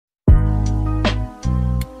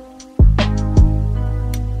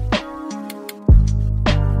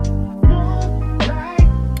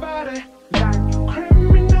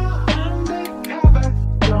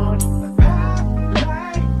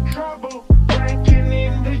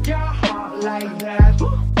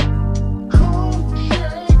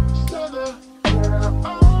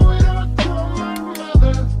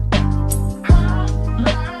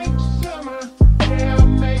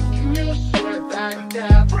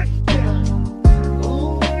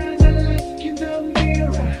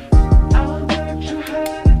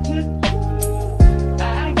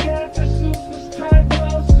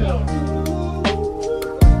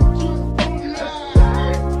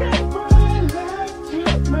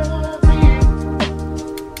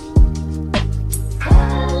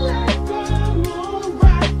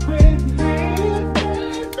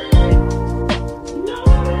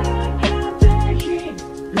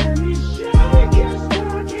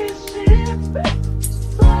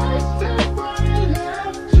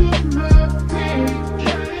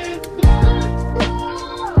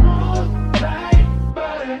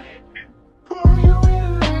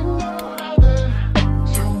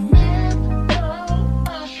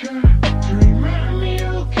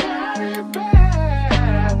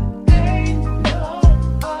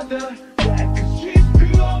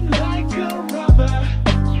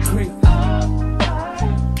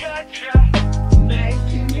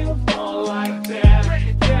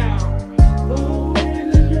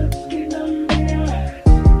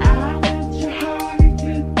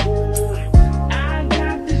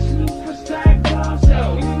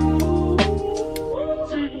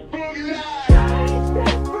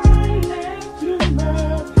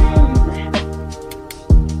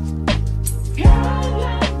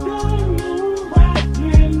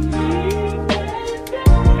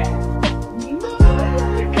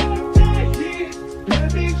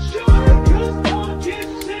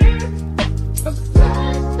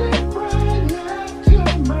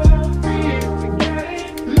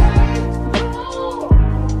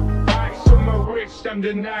I'm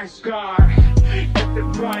the nice guy. Got the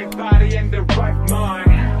right body and the right mind.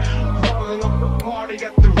 Rolling up the party,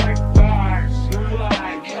 got the right vibes. No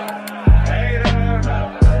like, hey there.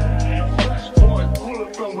 Fresh boy, pull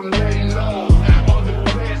up and we lay low. All the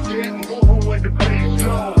players getting over with the bass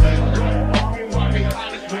low. Go army, while we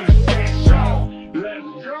honest when the say so.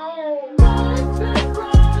 Let's go.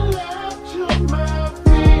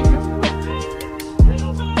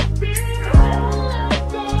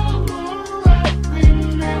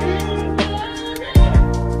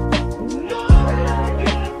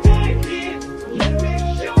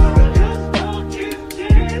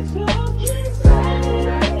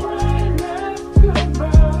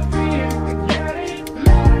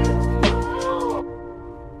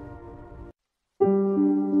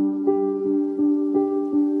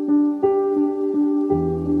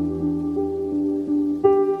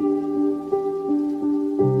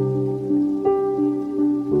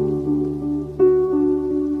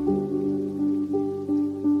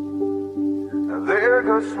 There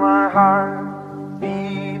goes my heart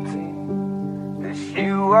beating, 'cause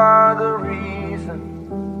you are the reason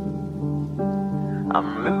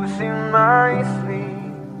I'm losing my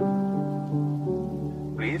sleep.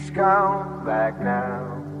 Please come back now.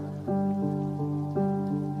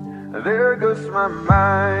 There goes my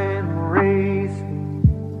mind racing,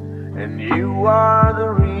 and you are the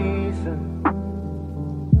reason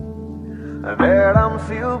that I'm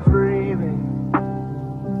still breathing.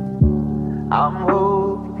 I'm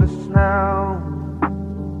hopeless now.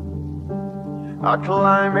 I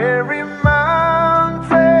climb every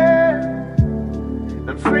mountain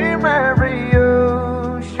and swim every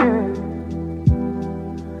ocean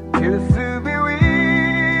just to be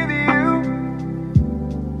with you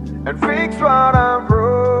and fix what I'm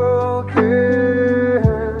broken.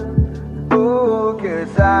 Oh,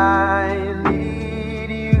 'cause I need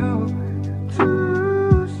you to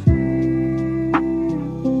see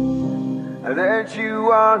that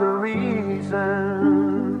you are the reason.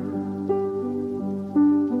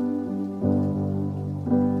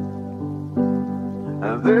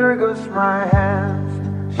 And there goes my hands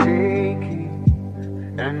shaking,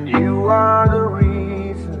 and you are the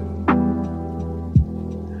reason.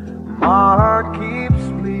 My heart keeps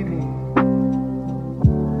bleeding,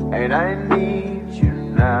 and I need you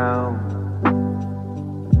now.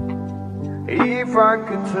 If I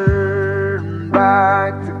could turn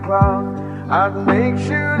back the clock, I'd make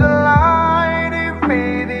sure the light it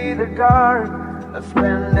faded the dark. I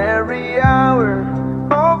spend every hour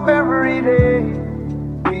of every day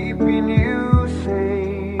keeping you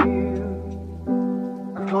safe.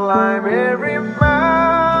 I climb every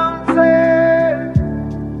mountain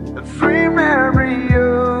and swim every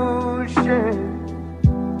ocean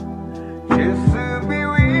just to be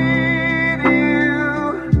with you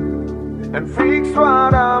and fix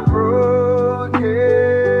what I'm broken.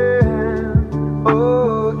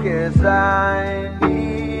 Oh, 'cause I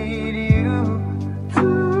need you to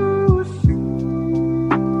see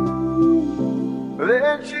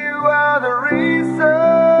that you are the reason.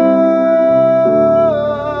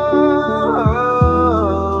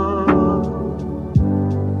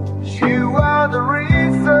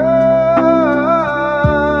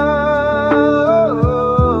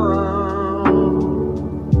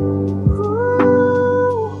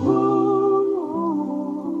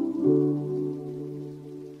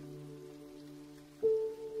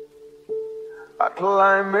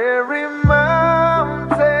 climb every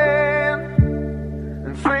mountain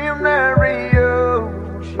and swim every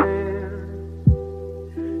ocean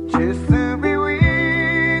just to be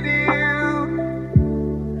with you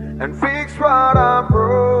and fix what I'm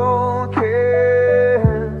broken.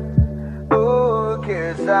 Oh,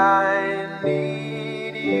 'cause I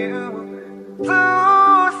need you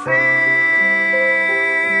to see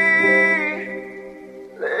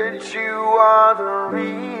that you are the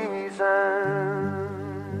reason.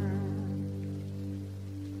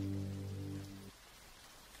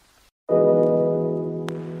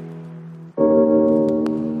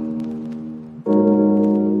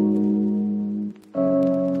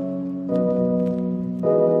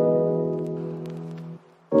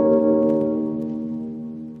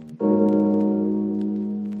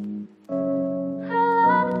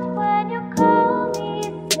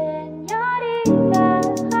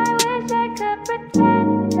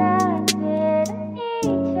 Pretend that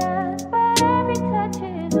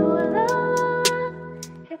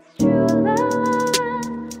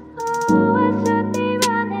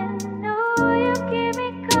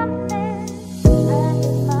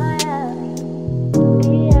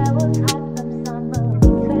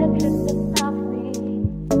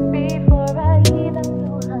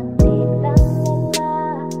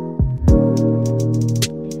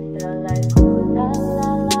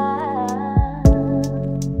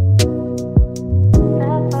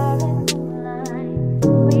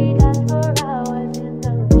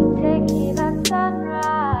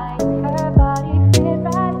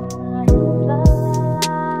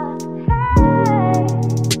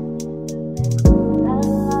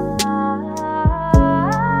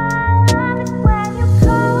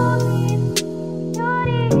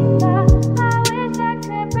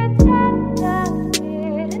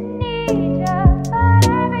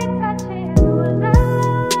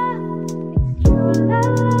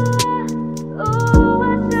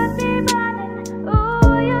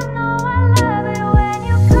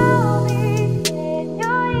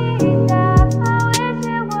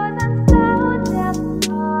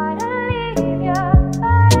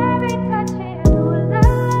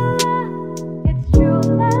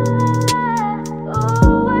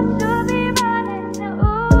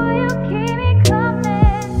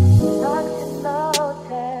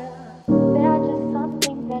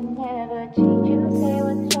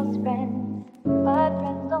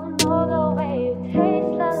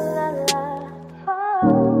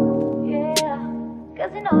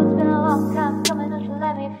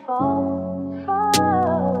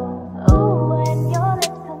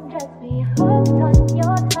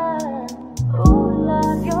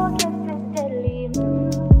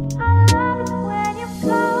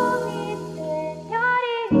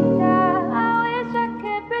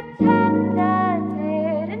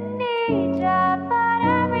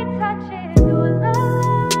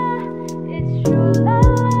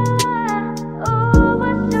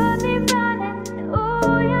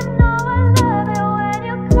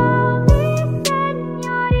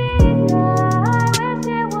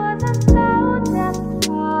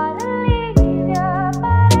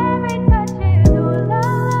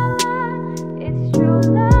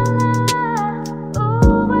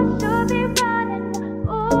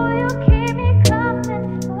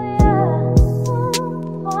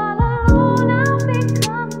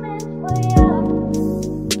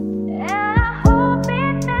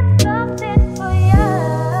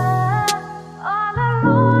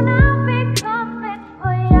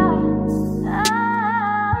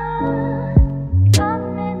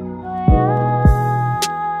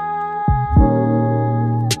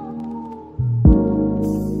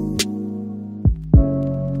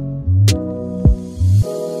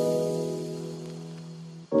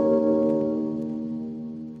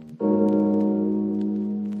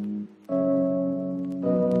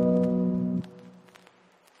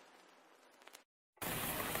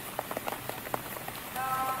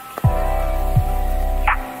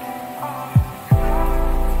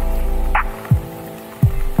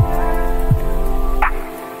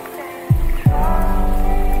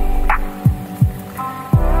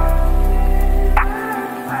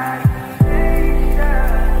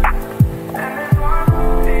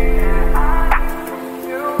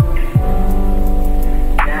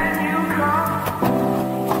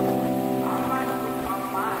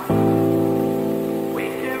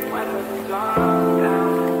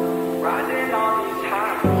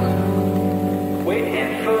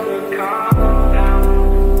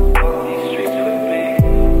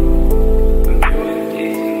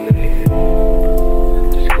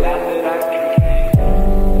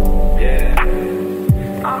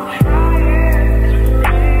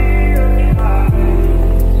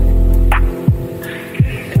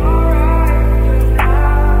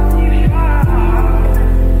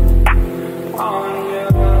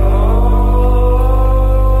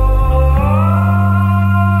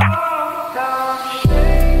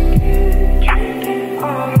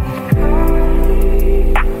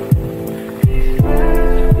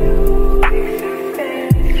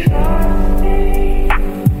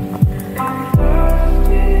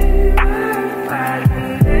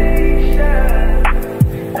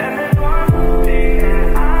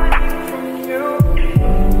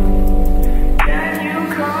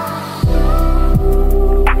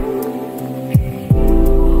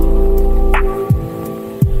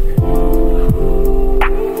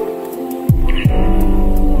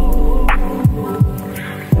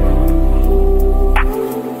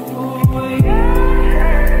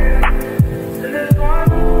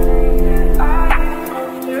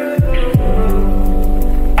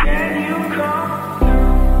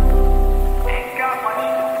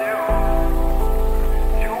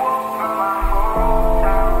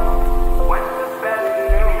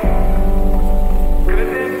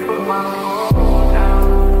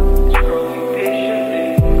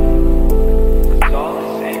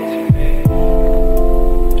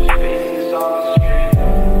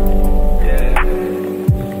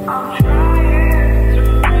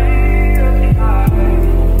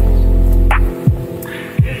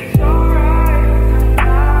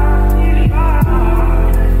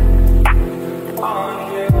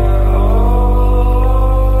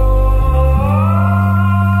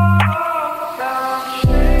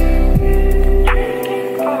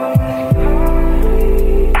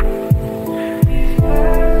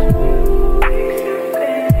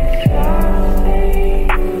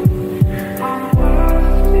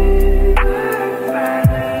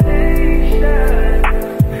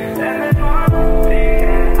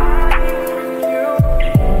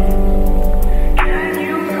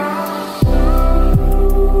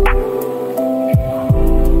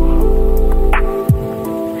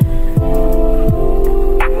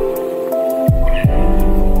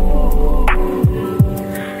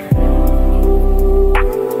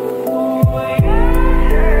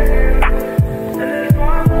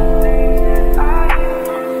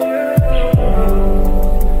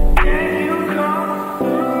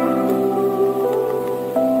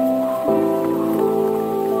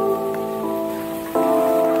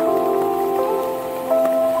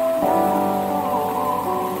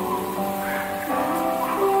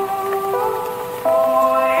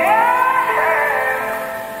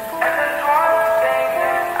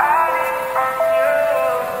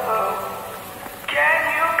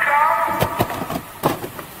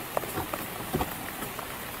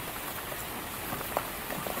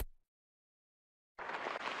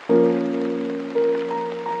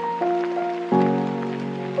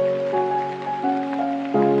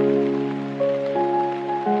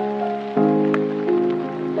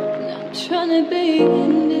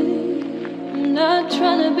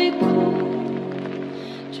be cool,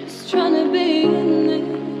 just trying to be in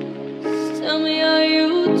this. Tell me, are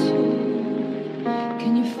you too?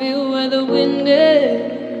 Can you feel where the wind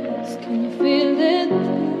is? Can you feel it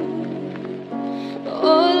through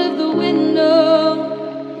all of the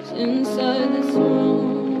windows inside this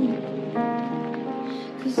room?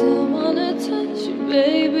 'Cause I wanna touch you,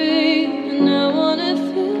 baby, and I wanna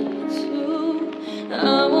feel it too. I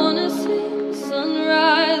wanna see the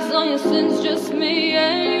sunrise on your sins, just me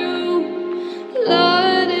and you.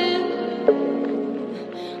 Light it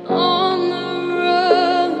on the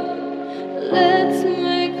road. Let's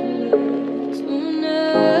make love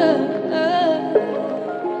tonight.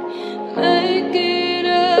 Make it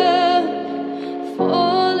up,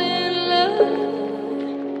 fall in love,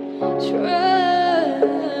 try.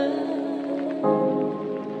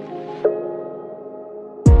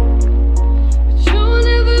 But you'll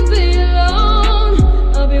never be alone.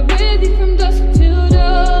 I'll be with you from dusk till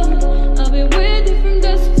dawn. I'll be with you from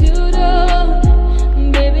dusk till dawn.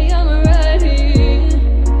 Baby, I'm right here.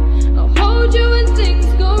 I'll hold you when things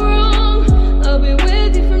go wrong. I'll be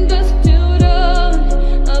with you from dusk till dawn.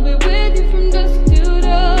 I'll be with you from dusk till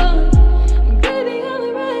dawn. Baby, I'm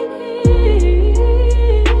right here.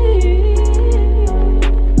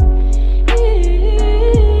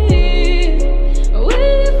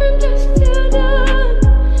 With you from dusk till dawn.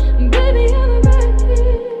 Baby, I'm right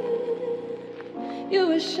here. You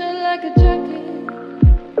were shut like a jacket,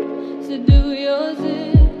 so do yours in.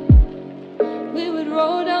 We would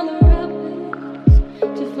roll down the rapids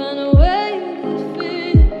to find a way that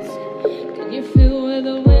fits. Can you feel where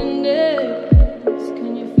the wind is?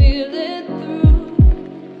 Can you feel it through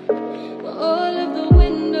all of the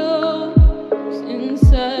windows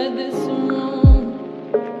inside this room?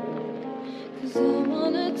 'Cause I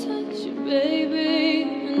wanna touch you, baby,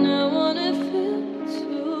 and I wanna feel it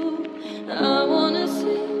too. I wanna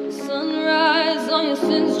see the sunrise on your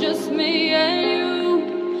sins, just me and you.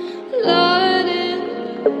 Light it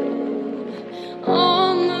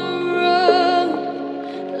on the road.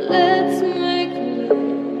 Let's make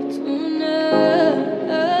love tonight.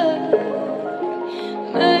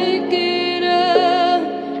 Make it up,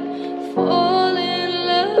 fall in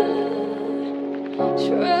love,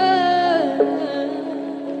 try.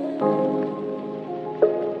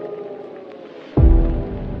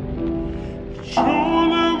 You'll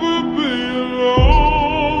never be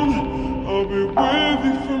alone. I'll be with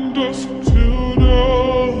you from dusk till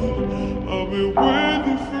dawn. I'll be with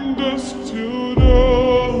you from dusk till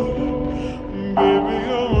dawn. Baby,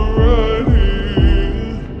 I'm right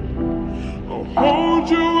here. I'll hold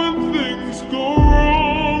you when things go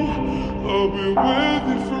wrong. I'll be with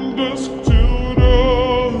you from dusk till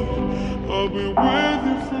dawn. I'll be with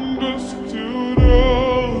you from dusk till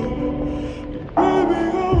dawn. Baby,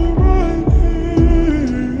 I'm right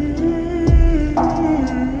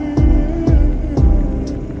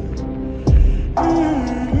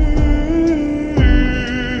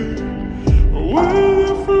with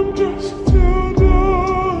you from dusk till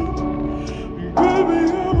dawn. Baby,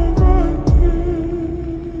 I'm right here.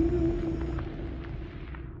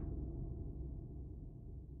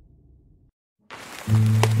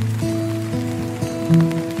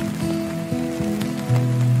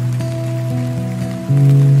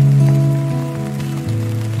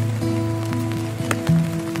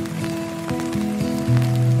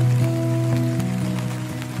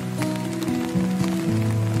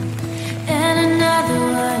 And another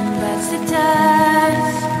one bites the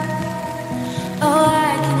dust. Oh,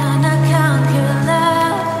 I cannot conquer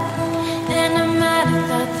love. And no matter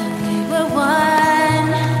thought that we were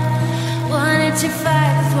one. Wanted to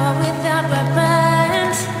fight this war without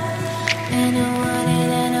weapons. And I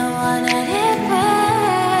wanted it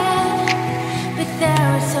bad. But there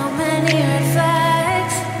were so many red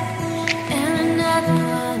flags. And another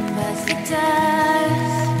one bites the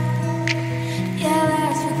dust. Yeah,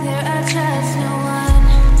 let's be clear, I trust no one.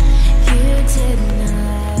 You did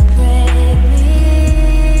not break me.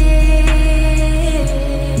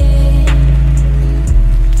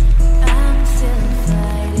 I'm still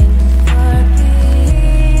fighting for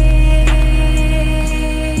peace.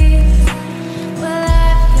 Well,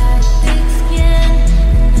 I've got thick skin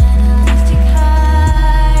and an elastic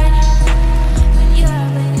heart.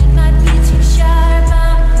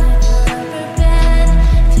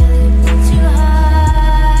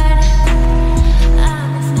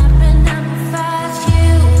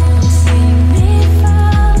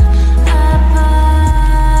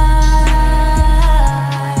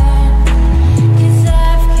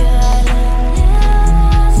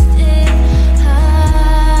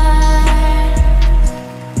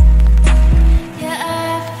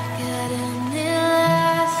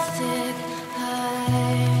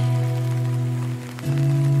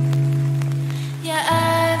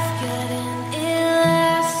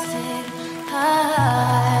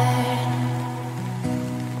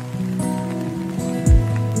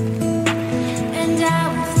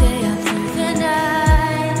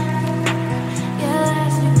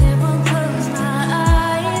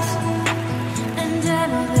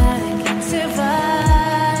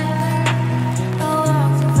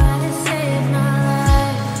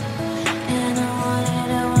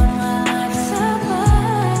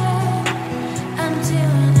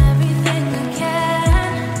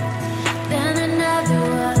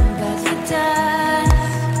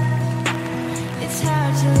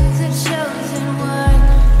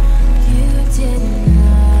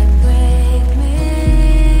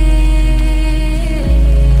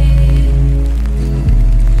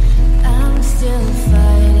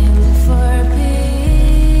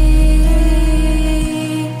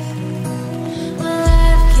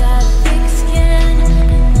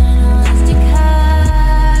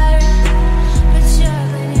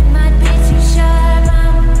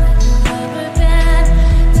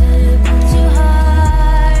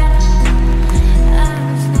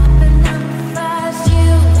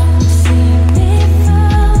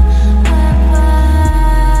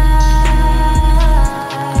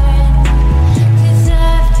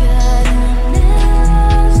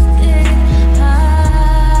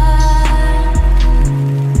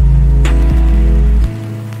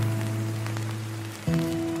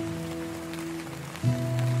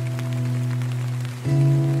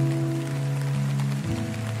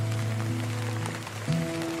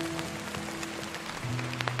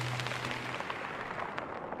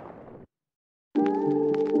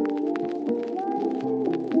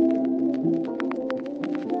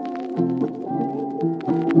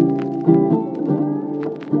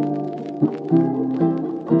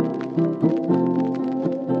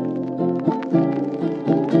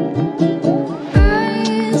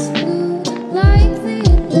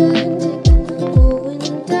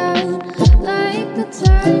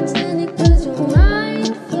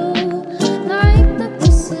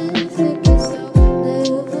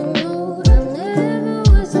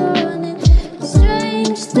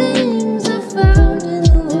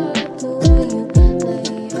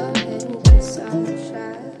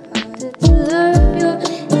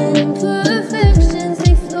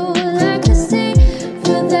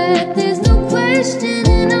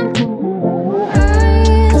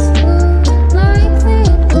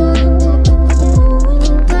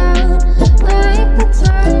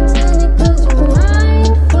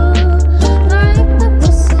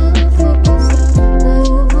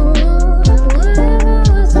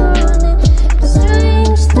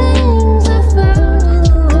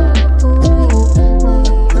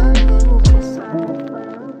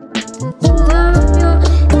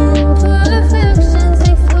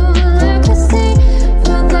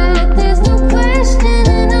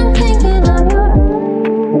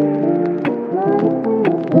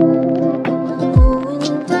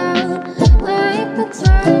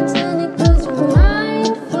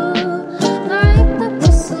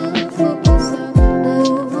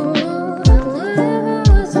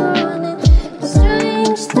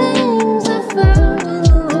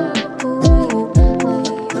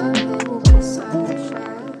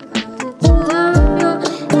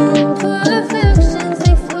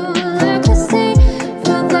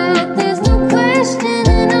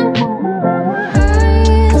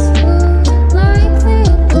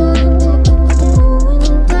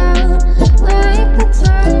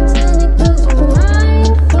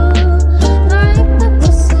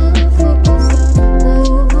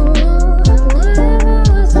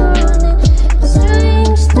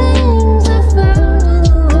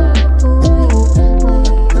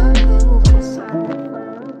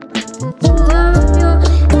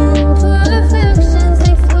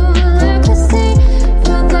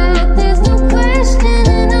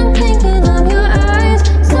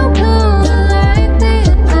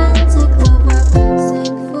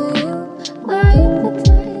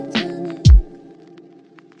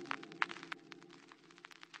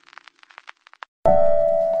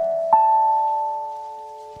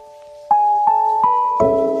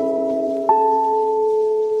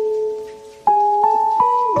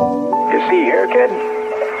 here, kid.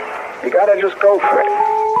 You gotta just go for it.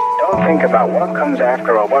 Don't think about what comes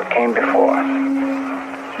after or what came before.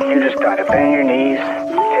 You just gotta bend your knees,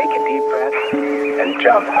 take a deep breath, and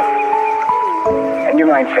jump. And you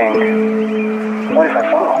might think, what if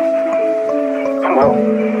I fall?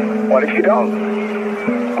 Well, what if you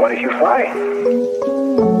don't? What if you fly?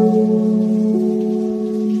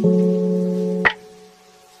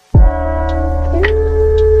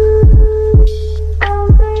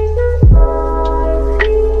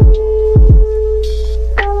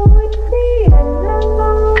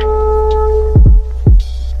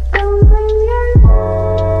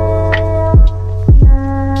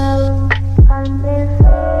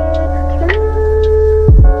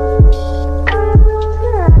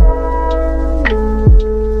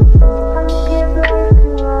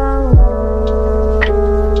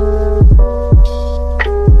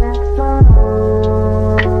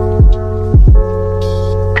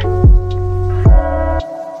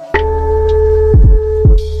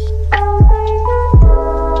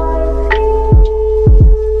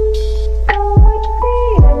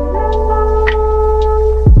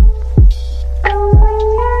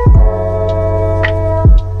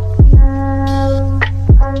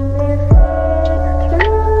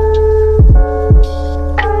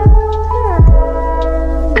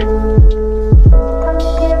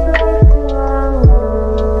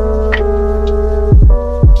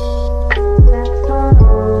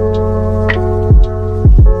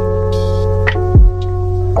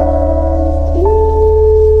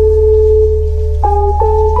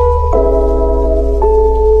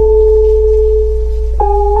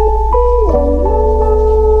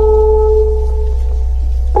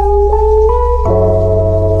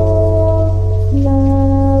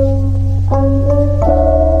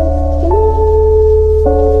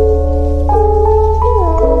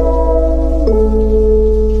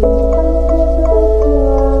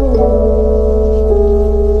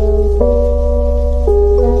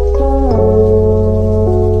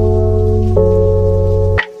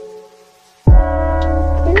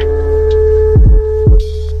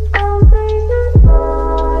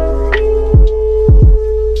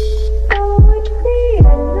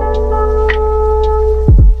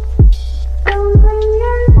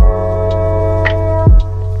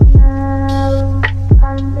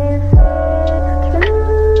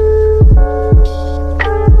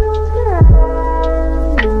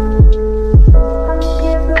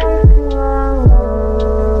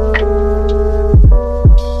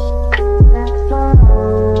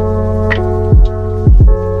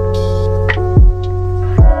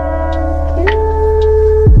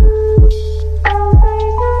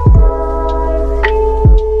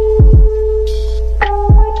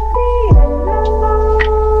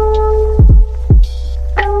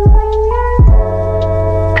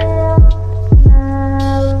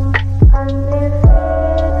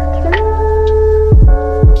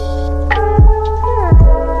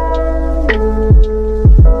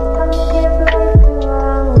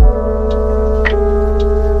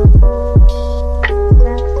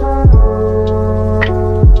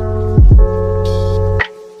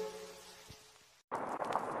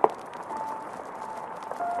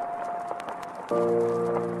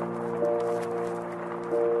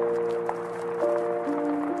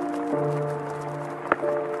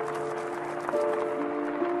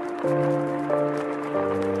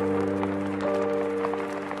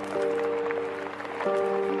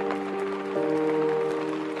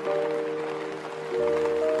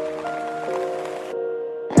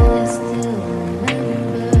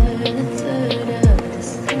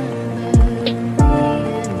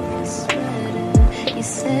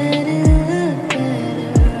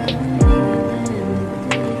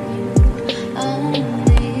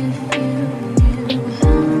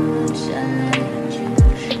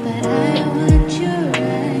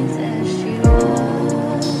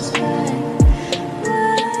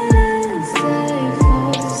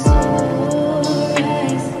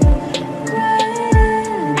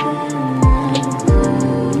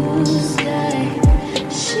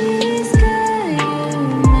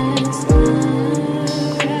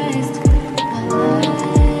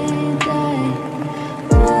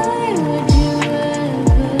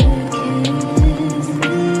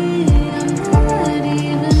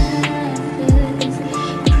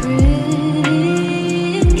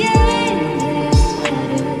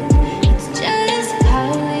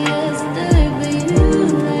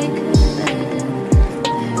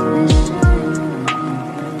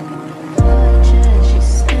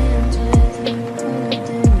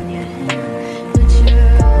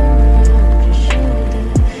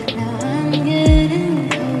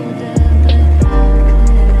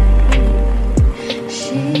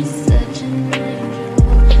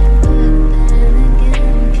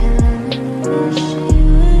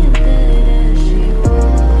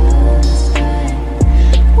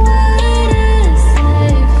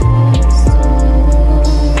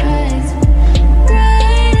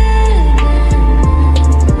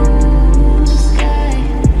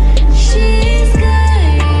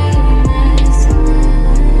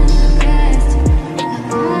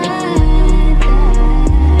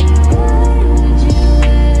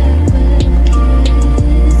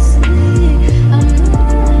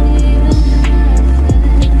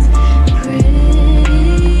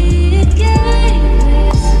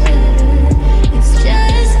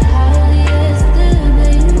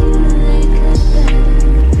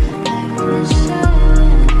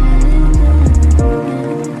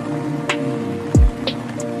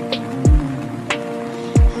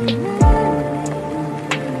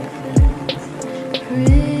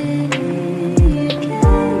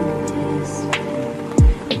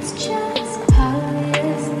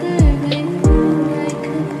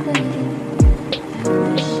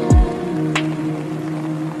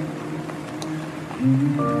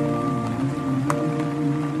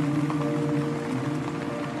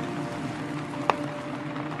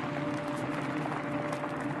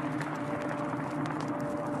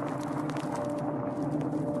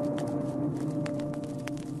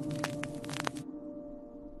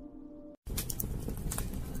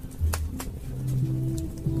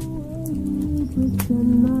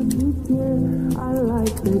 pretend not to care. I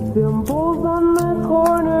like the dimples on the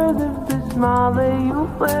corners of the smile that you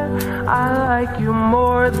wear. I like you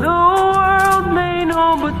more, the world may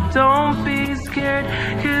know, but don't be scared,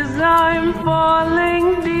 'cause I'm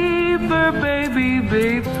falling deeper, baby,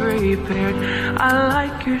 be prepared. I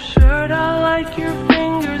like your shirt, I like your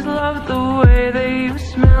fingers, love the way that you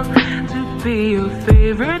smell. To be your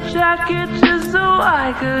favorite jacket just so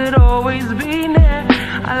I could always be near.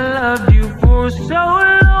 I loved you for so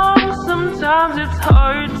long, sometimes it's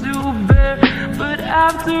hard to bear, but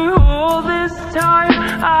after all this time,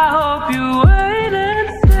 I hope you wait and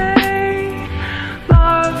stay.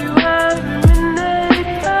 Love you every minute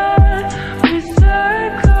that we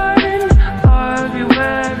start garden. Love you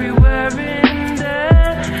everywhere in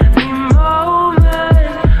every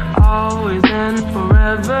moment, always and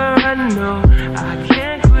forever. I know I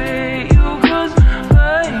can't quit you, 'cause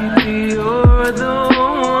baby, you're the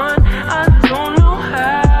one. I don't know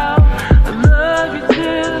how I love you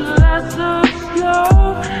till the last so slow.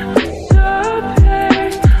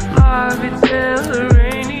 Disappears. Love you till the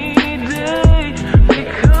rainy day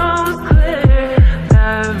becomes clear.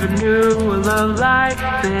 Never knew a love like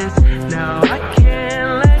this. Now I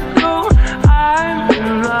can't let go. I'm in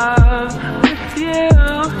love with you,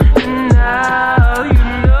 and now you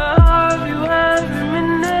love you every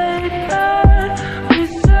minute that we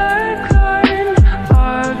start garden.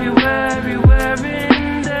 Love you everywhere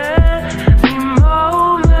in every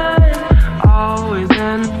moment, always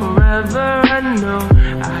and forever. I know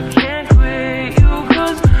I can't quit you,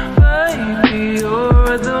 'cause baby,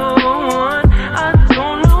 you're the one. I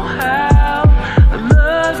don't know how I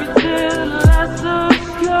love you till the last so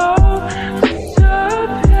slow.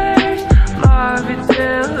 Disappears. Love you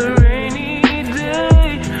till the rainy day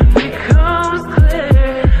becomes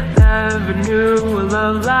clear. Never knew a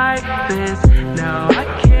love like this. Now I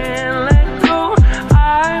can't let go.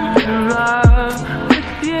 I'm in love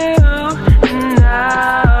with you, and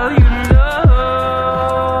now you know.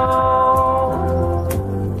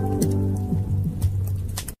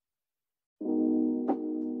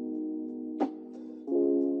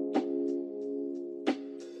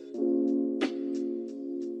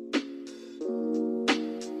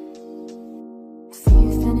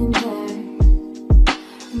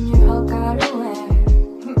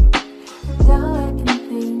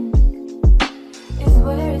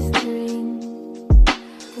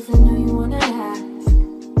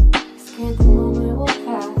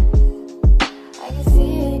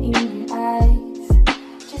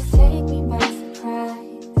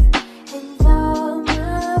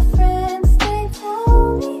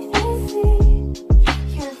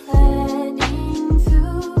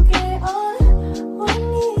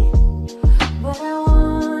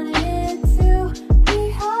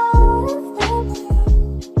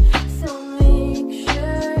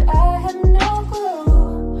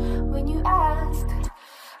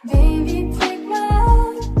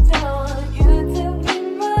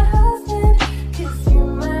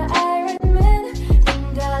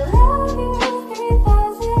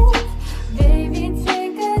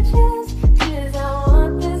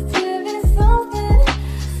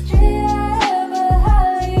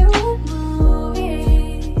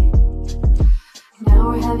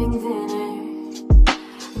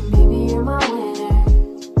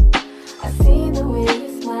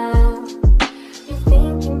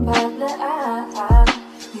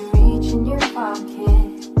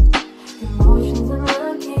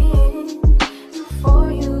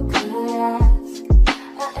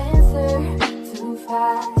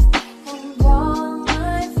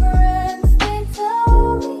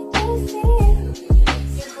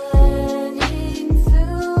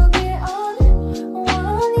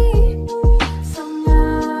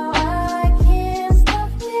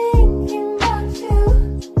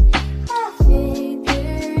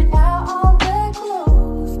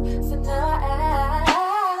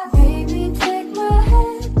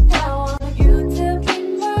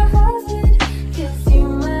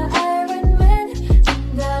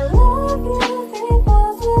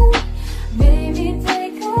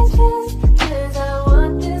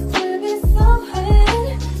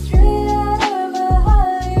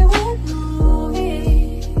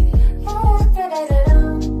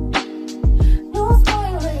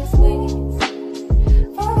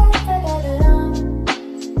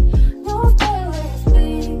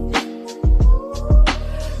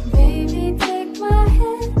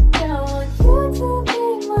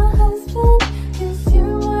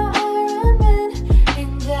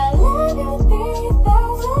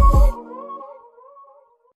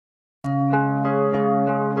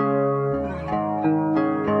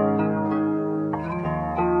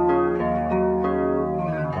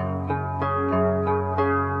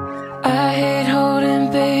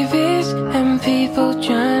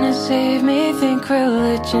 think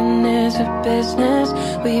religion is a business?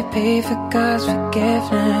 We pay for God's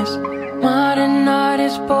forgiveness. Modern art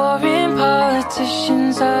is boring,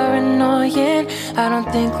 politicians are annoying. I don't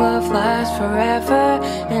think love lasts forever,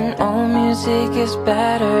 and all music is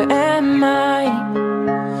better. Am I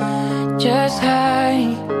just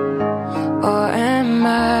high, or am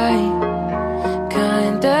I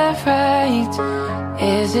kinda right?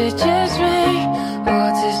 Is it just me, or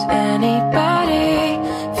does anybody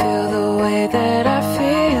feel the way that I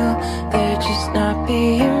feel? They're just not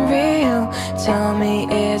being real. Tell me,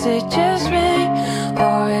 is it just me,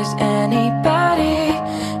 or is anybody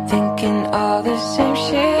thinking all the same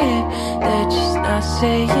shit? They're just not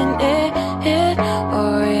saying it,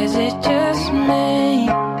 or is it just me?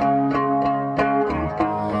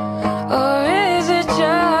 Or is it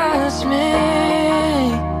just me?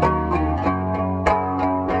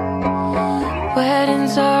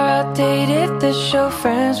 Weddings are outdated, the show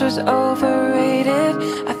Friends was overrated.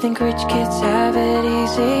 I think rich kids have it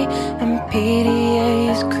easy, and PDA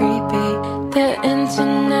is creepy. The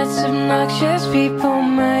internet's obnoxious, people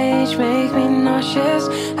my age make me nauseous.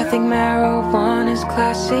 I think marijuana's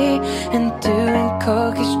classy, and doing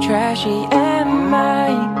coke is trashy. Am I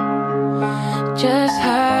just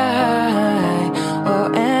high, or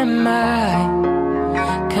am I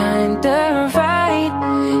kinda right?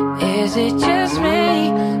 Is it just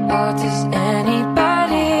me, or does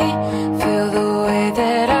anybody feel the way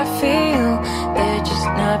that I feel? They're just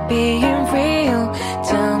not being real.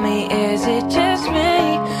 Tell me, is it just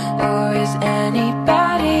me, or is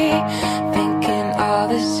anybody thinking all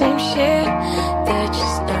the same shit? They're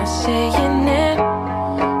just not saying it,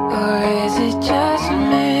 or is it just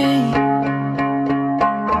me?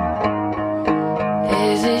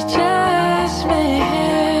 Is it just me?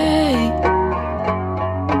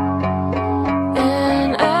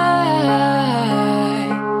 And I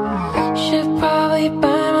should probably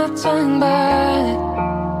bite my tongue, but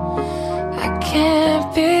I can't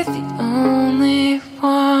be the only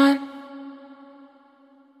one.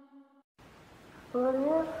 But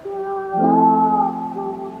if you love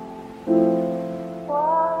me,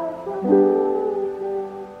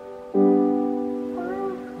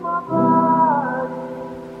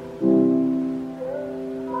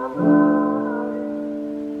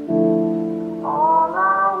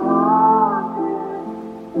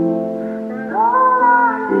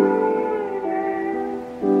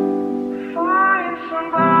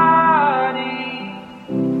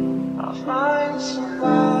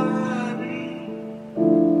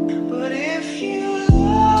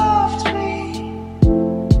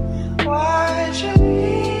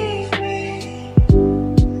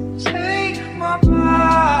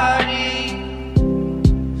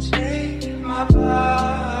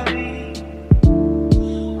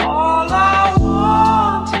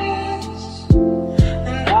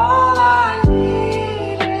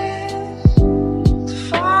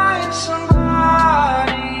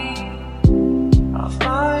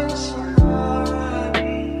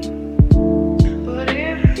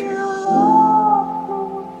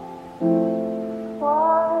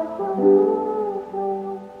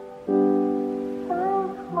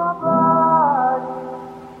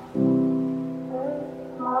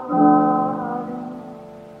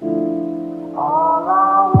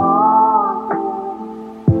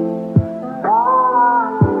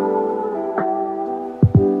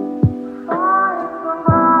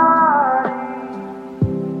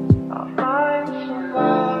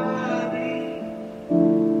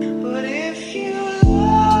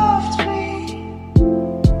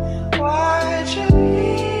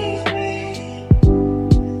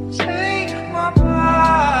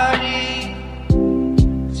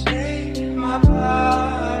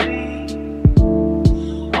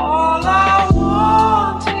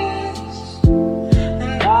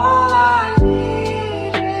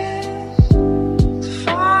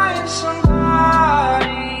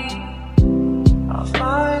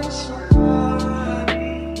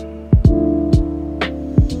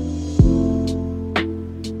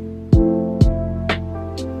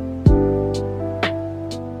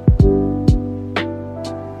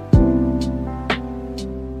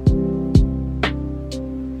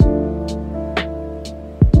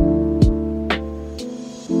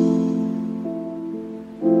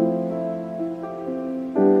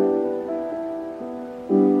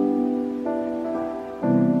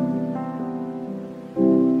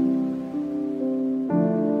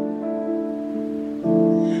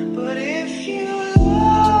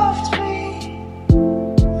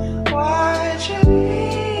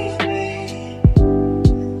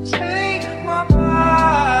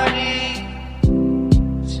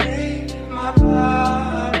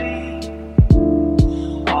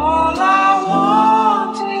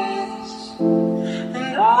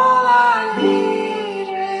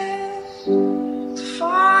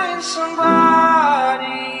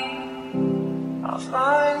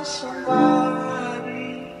 find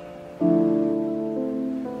somebody.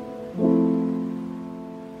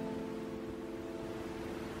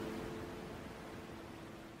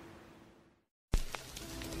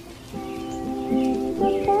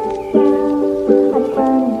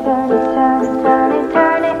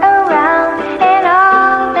 Turn it around, and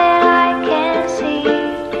all that I can see,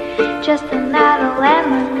 just another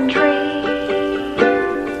lemon tree.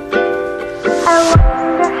 I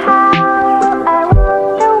wonder how, I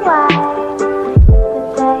wonder why.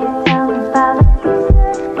 Yesterday you tell me about the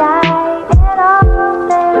blue sky, and all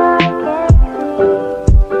that I can see,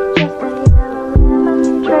 just a yellow lemon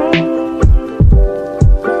tree.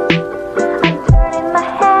 I'm turning my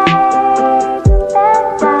head and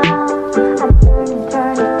down. I'm turning,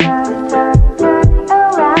 turning, turning, turning, turning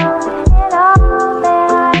around, and all that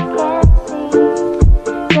I can see,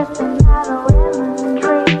 just another lemon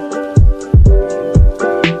tree.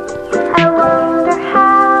 I wonder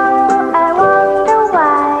how, I wonder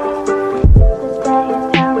why. Yesterday you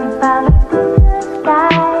tell me about the blue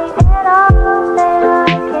sky, and all that I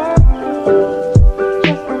can see,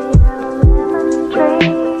 just a yellow lemon tree.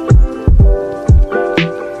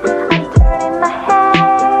 I'm turning my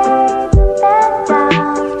head and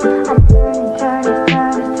down. I'm turning, turning,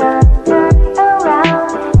 turning, turning, turning around,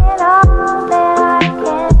 and all that I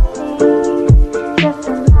can see, just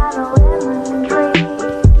another lemon tree.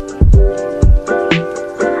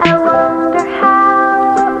 I wonder how,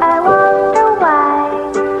 I wonder why.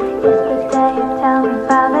 Yesterday you tell me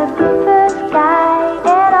about the blue sky,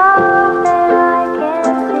 and all that I can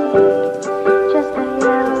see, just a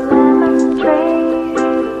yellow lemon tree.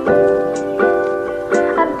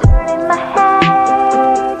 I'm turning my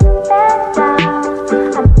head and down.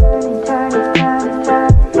 I'm turning, turning, turning,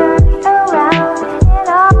 turning, turning around, and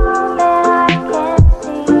all that I can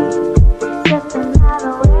see, just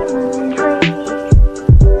another lemon tree.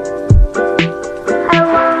 I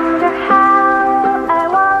wonder how, I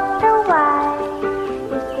wonder why.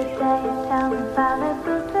 Yesterday you tell me about the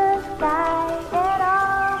blue sky, and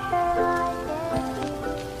all that I can see,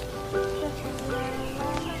 just another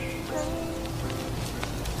lemon tree.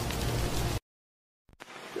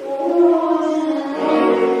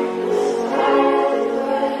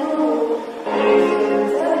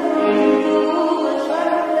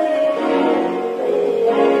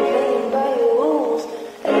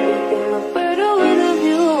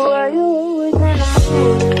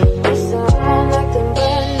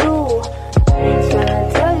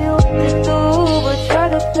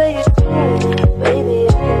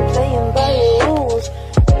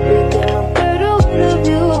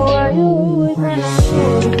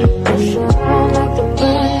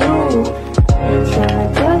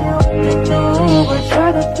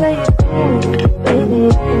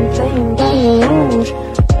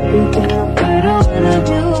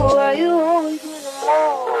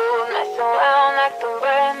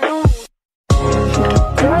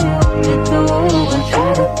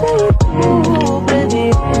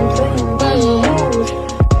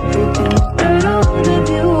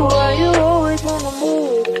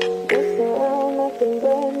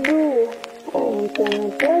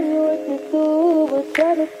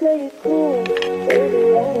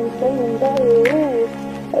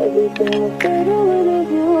 Everything was better with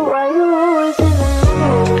you. Why you always in the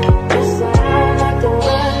mood?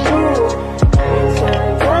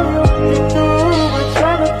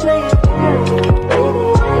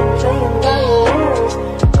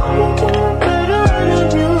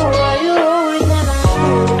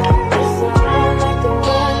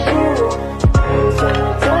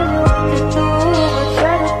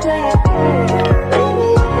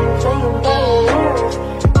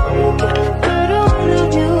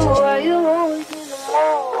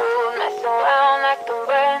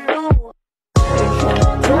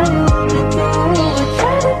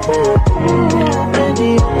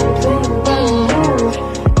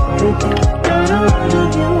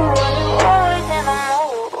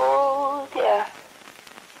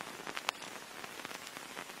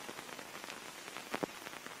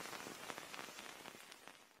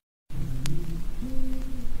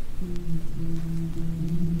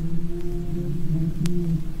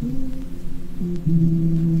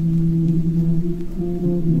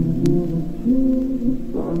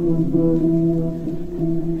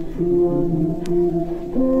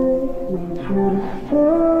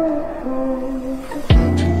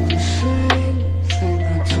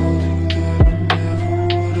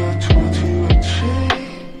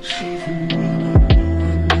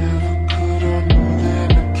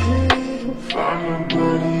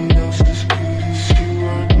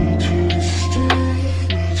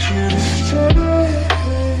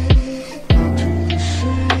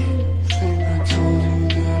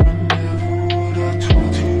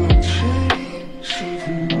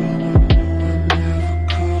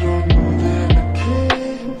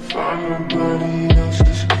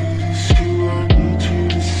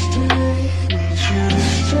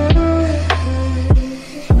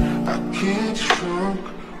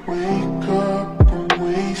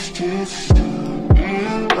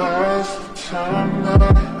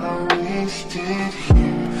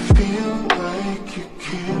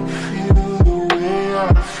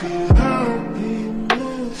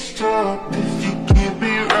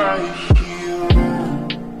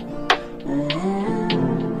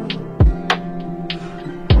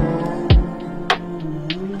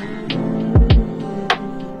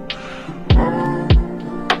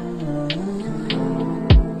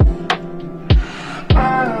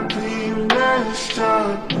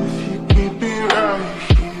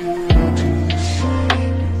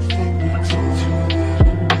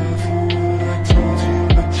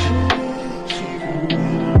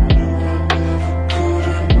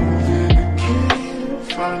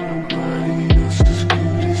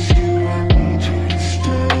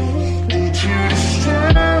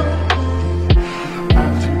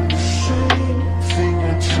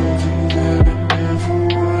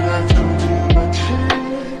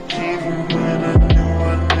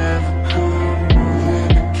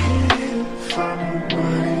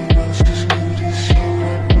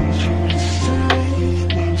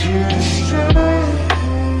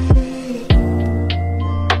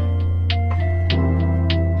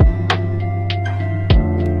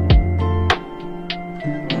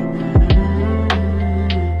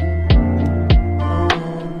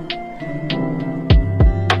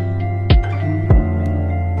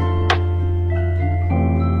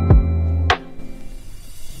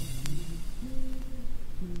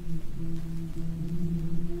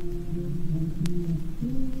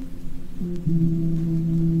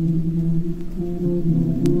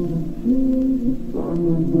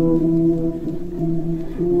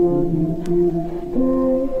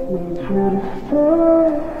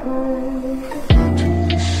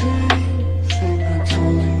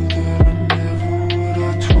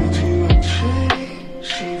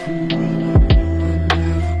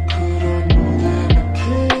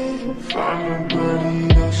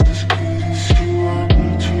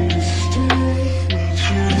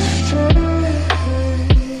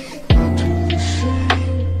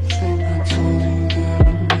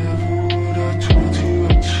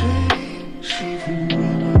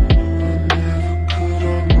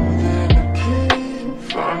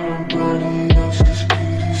 nobody else as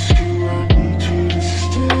good as you. I need you to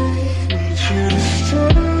stay, need you to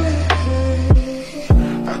stay.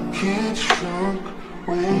 I get drunk,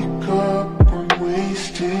 wake up, I'm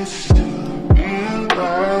wasted still.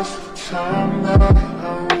 Realize the time that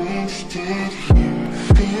I wasted here.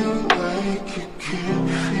 Feel like you can't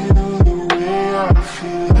feel the way I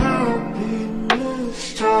feel. I'll be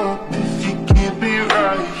messed up if you can't be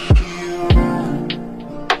right here.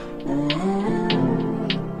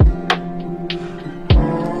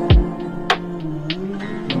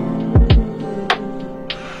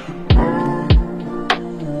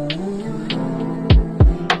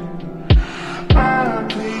 I'll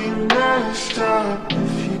be messed up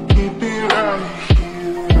if you can't be right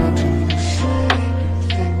here. I'll do the same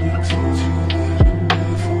thing I told you that I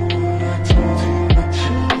never would. I told you I'd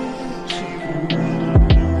change, even when I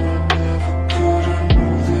knew I never could. I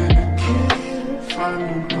know that I can't find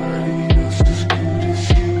nobody else as good as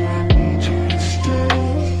you. I need you to stay,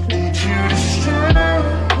 need you to stay.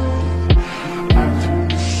 I do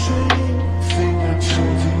the same thing I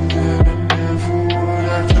told you that I never would.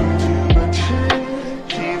 I told you I'd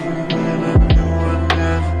change, even when I knew I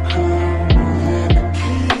never could. I know that I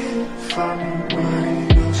can't find nobody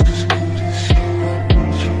else as good as you. I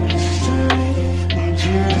need you to stay, need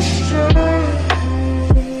you to stay.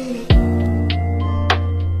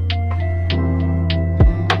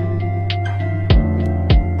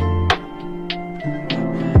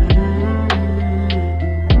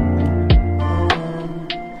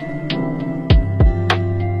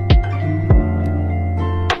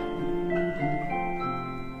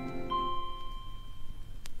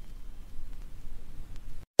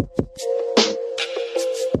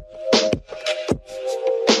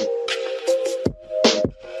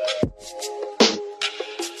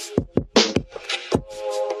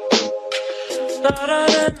 Thought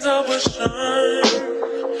I'd end up with Sean,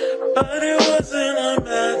 but it wasn't a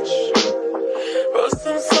match. Wrote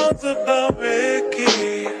some songs about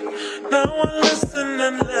Ricky, now I listen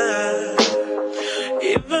and laugh.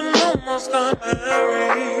 Even almost got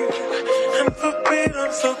married, and for Pete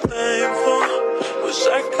I'm so thankful. Wish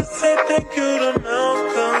I could say thank you to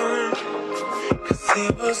Malcolm, cause he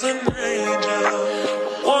was an angel.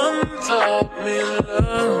 One taught me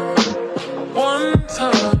love, one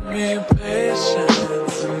taught me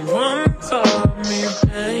patience, and one taught me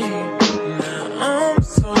pain. Now I'm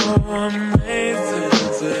so amazing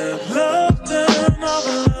to have loved and all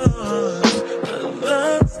the love, but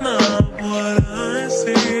that's not what I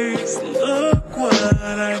see. So look what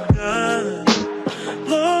I got,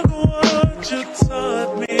 look what you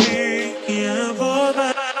taught me. Yeah, for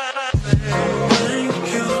that thank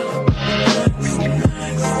you.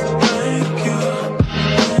 Thank you.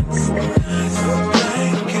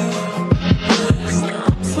 Thank you.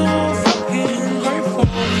 I'm so fucking grateful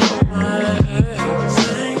for my ex.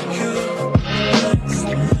 Thank you.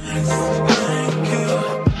 Thank you.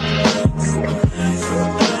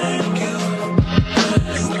 Thank you.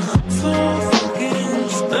 I'm so fucking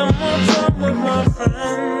spend more time with my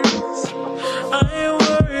friends. I ain't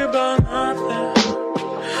worried about nothing.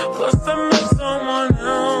 Plus I met someone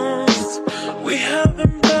else. We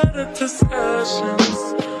having better discussions.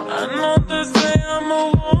 I know they say I'm a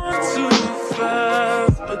one too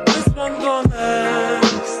fast, but this one gon'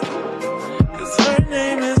 last. Cause her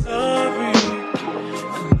name is Aubrey,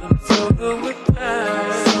 and I'm so good with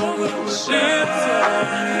that. She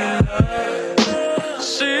taught me love,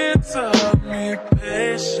 she taught me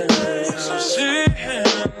patience, so she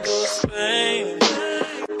handles pain.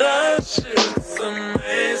 That shit's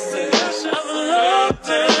amazing. I've loved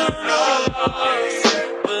and lost,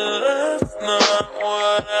 but that's not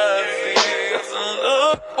what I see. So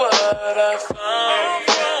look what I found.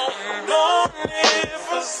 No need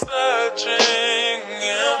for searching.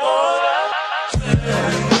 Yeah, boy,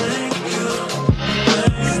 thank you,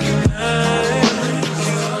 thank you, thank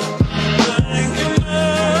you, thank you,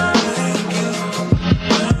 thank you,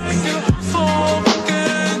 thank you. I'm so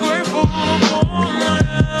fucking grateful for my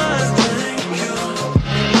ass. Thank you,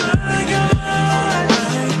 thank you,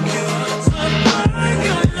 thank you, so thank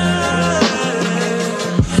you,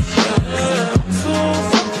 I'm so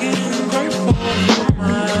fucking grateful for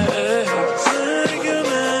my ex. Thank you,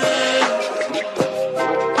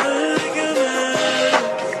 thank you,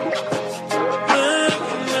 thank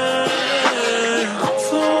you, I'm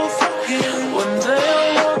so fucking. One day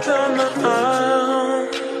I walk down the aisle,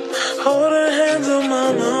 holding hands with my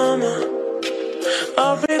mama.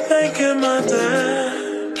 I'll be thanking my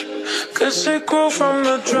dad, cause she grew from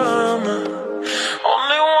the drama.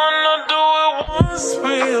 Only wanna do it once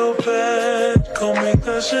real bad. Gon' make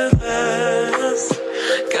that shit last.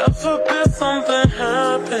 God forbid something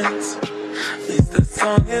happens. At least this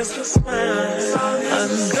song is a smile. I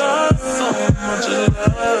got so much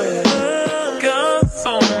love, got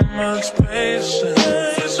so much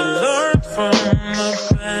patience. Learned from the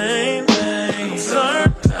pain,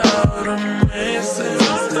 turned out amazing.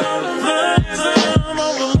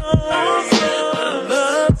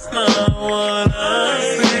 That's not what I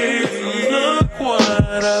see. Look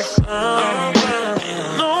what I found.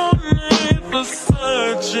 Ain't no need for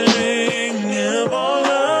searching. If all I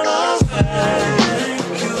say,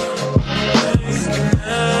 thank you,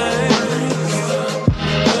 thank you,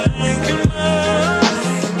 thank you,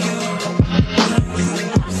 thank you.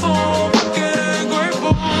 I'm so fucking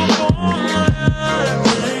grateful for my life.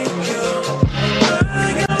 Thank you,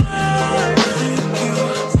 thank you,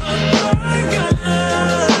 thank you, thank you,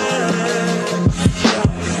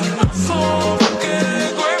 I'm so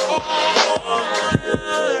fucking grateful for my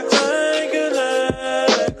life. Thank you,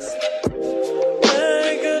 next.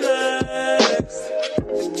 Thank you, next.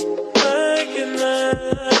 Thank you,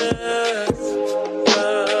 next.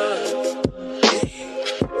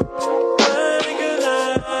 Thank you,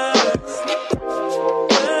 next.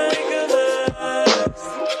 Thank you, next.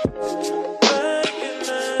 Thank you,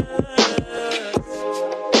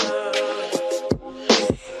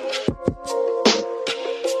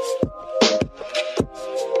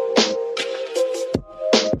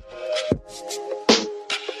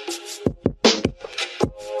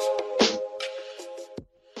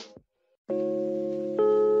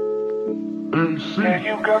 Yeah,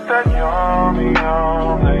 you got that yummy,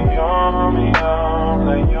 yum, that yummy, yum,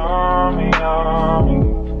 that yummy, yummy.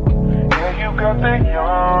 Yeah, you got that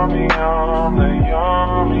yummy, yum, that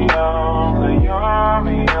yummy, yum, that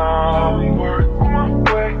yummy, yummy. Work on my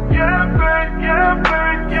way, yeah, babe, yeah,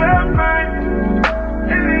 babe, yeah, babe.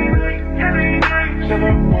 Any night, say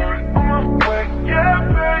the word on my way, yeah,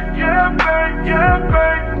 babe, yeah, babe, yeah,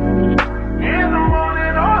 babe. In the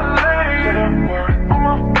morning or late, say the word on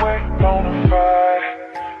my way, bonafide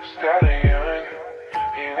stallion.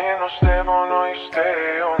 Ain't in no stable, no, you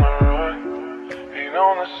stay on the run. Ain't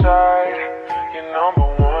on the side, you're number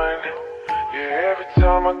one. Yeah, every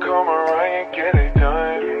time I come around, you get it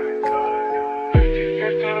done.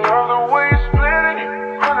 50-50, love the way you split it.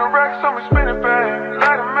 100 racks on me, spin it back.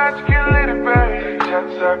 Light a match, get lit it back. Jet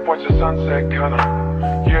set, watch the sunset, kinda.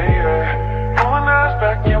 Yeah, yeah. Rolling eyes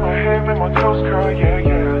back in my head, make my toes curl, yeah, yeah.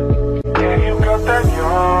 Yeah, you got that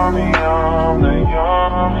yummy, yum, that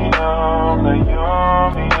yummy, yum, that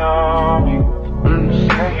yummy, yummy.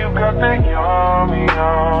 Yeah, you got that yummy,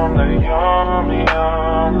 yum, that yummy,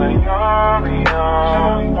 yum, that yummy,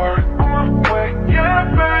 yummy. Work on my way, yeah,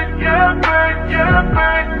 babe, yeah, babe, yeah,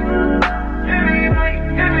 babe.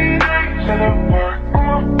 Any night, say the word on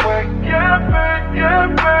my way, yeah, babe, yeah,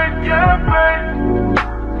 babe, yeah, babe.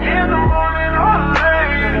 In the morning or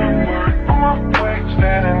late, say the word on my way,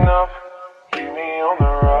 standing up. Keep me on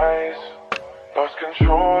the rise. Lost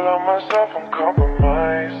control of myself, I'm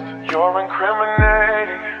compromised. You're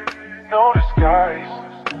incriminating, no disguise.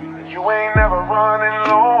 You ain't never running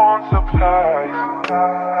low on supplies.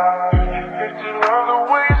 If you love the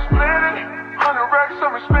way you split it, 100 racks on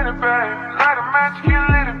me, spin it back. Light a match, get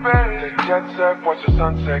lit it back. Jet set, watch the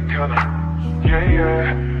sunset, kinda. Yeah,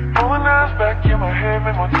 yeah. Pulling eyes back in my head,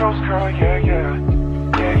 make my toes curl, yeah, yeah.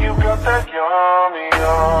 Yeah, you got that yummy,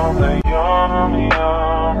 yum, that yummy,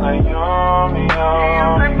 yum, that yummy, yum.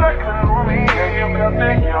 Yeah, they black and roomy. Yeah, you got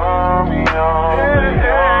that yummy, yum, that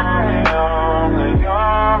yummy, yum, that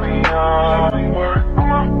yummy, yummy. Work on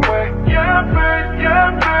my way, yeah, babe, yeah,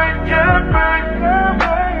 babe, yeah, babe, yeah,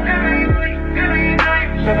 babe. Any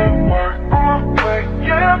night, say the word on my way,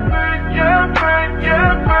 yeah, babe, yeah, babe,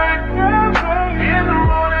 yeah, babe, yeah, babe. In the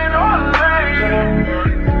morning or late, say the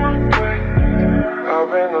word on my way. I've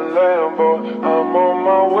been a Lambo, I'm on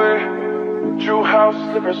my way. True house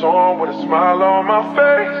slippers on with a smile on my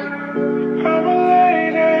face. I'm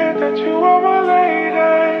elated that you are my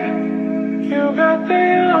lady. You got the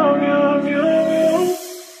yummy,